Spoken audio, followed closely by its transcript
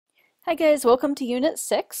Hi guys, welcome to Unit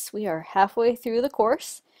 6. We are halfway through the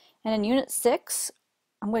course, and in Unit 6,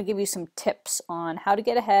 I'm going to give you some tips on how to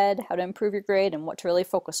get ahead, how to improve your grade, and what to really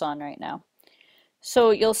focus on right now. So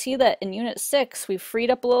you'll see that in Unit 6, we've freed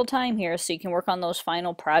up a little time here so you can work on those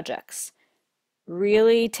final projects.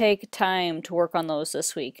 Really take time to work on those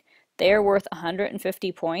this week. They are worth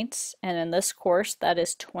 150 points, and in this course, that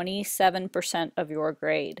is 27% of your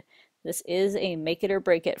grade. This is a make it or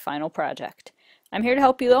break it final project. I'm here to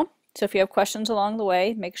help you though. So if you have questions along the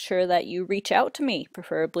way, make sure that you reach out to me,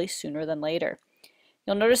 preferably sooner than later.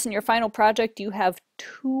 You'll notice in your final project you have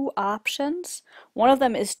two options. One of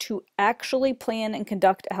them is to actually plan and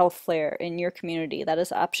conduct a health fair in your community. That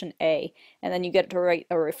is option A, and then you get to write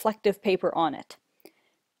a reflective paper on it.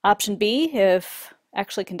 Option B, if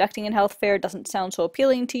actually conducting a health fair doesn't sound so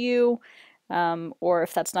appealing to you, or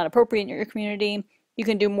if that's not appropriate in your community, you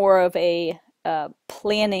can do more of a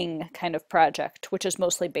planning kind of project, which is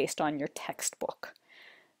mostly based on your textbook.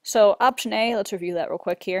 So option A, let's review that real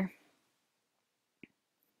quick here.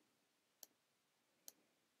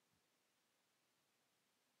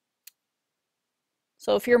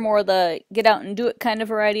 So if you're more the get out and do it kind of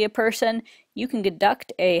variety of person, you can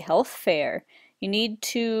conduct a health fair. You need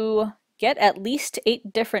to get at least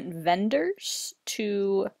 8 different vendors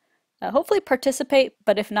to hopefully participate,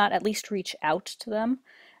 but if not, at least reach out to them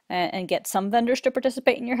and get some vendors to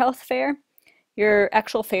participate in your health fair. Your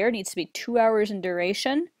actual fair needs to be 2 hours in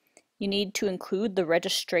duration. You need to include the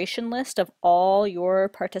registration list of all your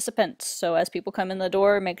participants. So as people come in the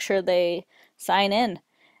door, make sure they sign in.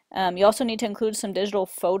 You also need to include some digital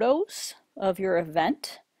photos of your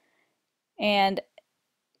event, and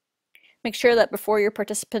make sure that before your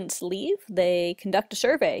participants leave, they conduct a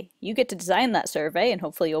survey. You get to design that survey, and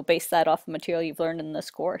hopefully you'll base that off the material you've learned in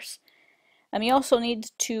this course. You also need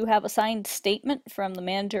to have a signed statement from the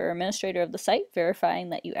manager or administrator of the site verifying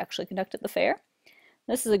that you actually conducted the fair.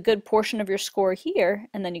 This is a good portion of your score here,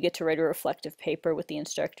 and then you get to write a reflective paper with the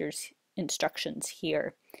instructor's instructions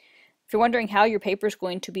here. If you're wondering how your paper is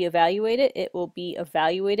going to be evaluated, it will be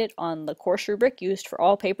evaluated on the course rubric used for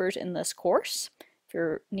all papers in this course. If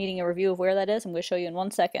you're needing a review of where that is, I'm going to show you in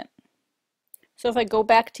 1 second. So if I go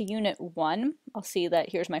back to Unit 1, I'll see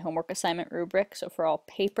that here's my homework assignment rubric. So for all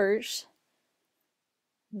papers,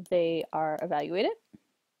 they are evaluated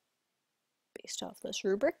based off this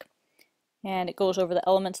rubric. And it goes over the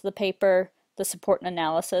elements of the paper, the support and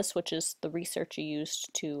analysis, which is the research you used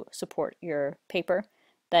to support your paper,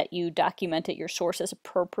 that you documented your sources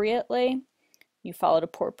appropriately, you followed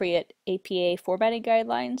appropriate APA formatting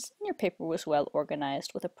guidelines, and your paper was well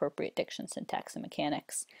organized with appropriate diction, syntax, and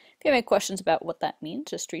mechanics. If you have any questions about what that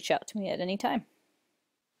means, just reach out to me at any time.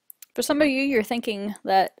 For some of you, you're thinking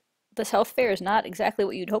that this health fair is not exactly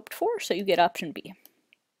what you'd hoped for, so you get option B.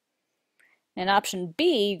 In option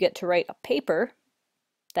B, you get to write a paper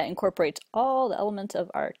that incorporates all the elements of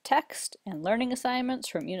our text and learning assignments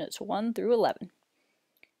from units 1 through 11.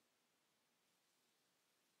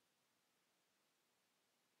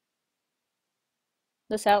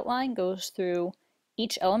 This outline goes through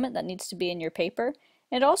each element that needs to be in your paper.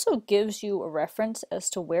 It also gives you a reference as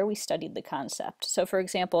to where we studied the concept. So for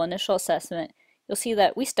example, initial assessment, you'll see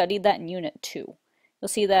that we studied that in Unit 2. You'll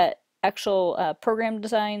see that actual program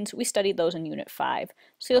designs, we studied those in Unit 5.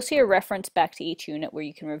 So you'll see a reference back to each unit where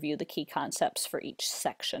you can review the key concepts for each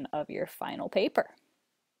section of your final paper.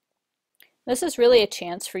 This is really a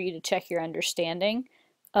chance for you to check your understanding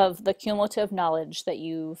of the cumulative knowledge that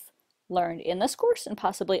you've learned in this course and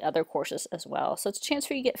possibly other courses as well. So it's a chance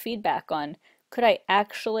for you to get feedback on, could I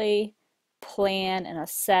actually plan and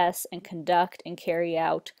assess and conduct and carry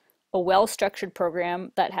out a well-structured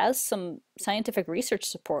program that has some scientific research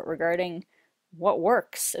support regarding what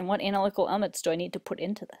works and what analytical elements do I need to put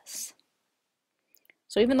into this.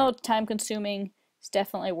 So even though it's time-consuming, it's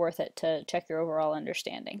definitely worth it to check your overall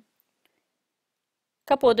understanding. A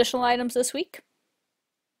couple additional items this week.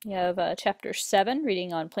 You have Chapter 7,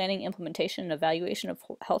 reading on planning, implementation, and evaluation of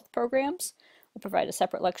health programs. We'll provide a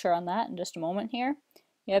separate lecture on that in just a moment here.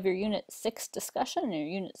 You have your Unit 6 discussion and your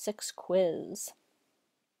Unit 6 quiz.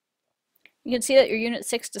 You can see that your Unit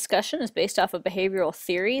 6 discussion is based off of behavioral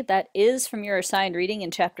theory. That is from your assigned reading in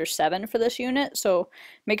Chapter 7 for this unit, so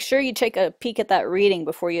make sure you take a peek at that reading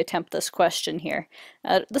before you attempt this question here.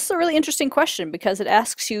 This is a really interesting question because it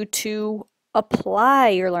asks you to apply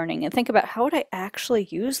your learning and think about, how would I actually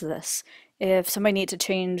use this if somebody needs to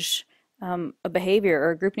change a behavior,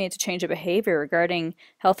 or a group needs to change a behavior regarding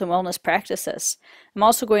health and wellness practices. I'm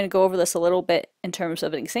also going to go over this a little bit in terms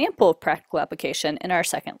of an example of practical application in our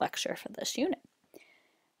second lecture for this unit.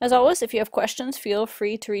 As always, if you have questions, feel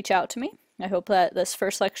free to reach out to me. I hope that this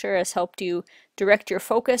first lecture has helped you direct your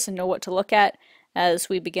focus and know what to look at as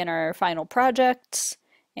we begin our final projects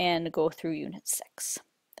and go through Unit 6.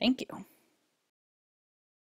 Thank you.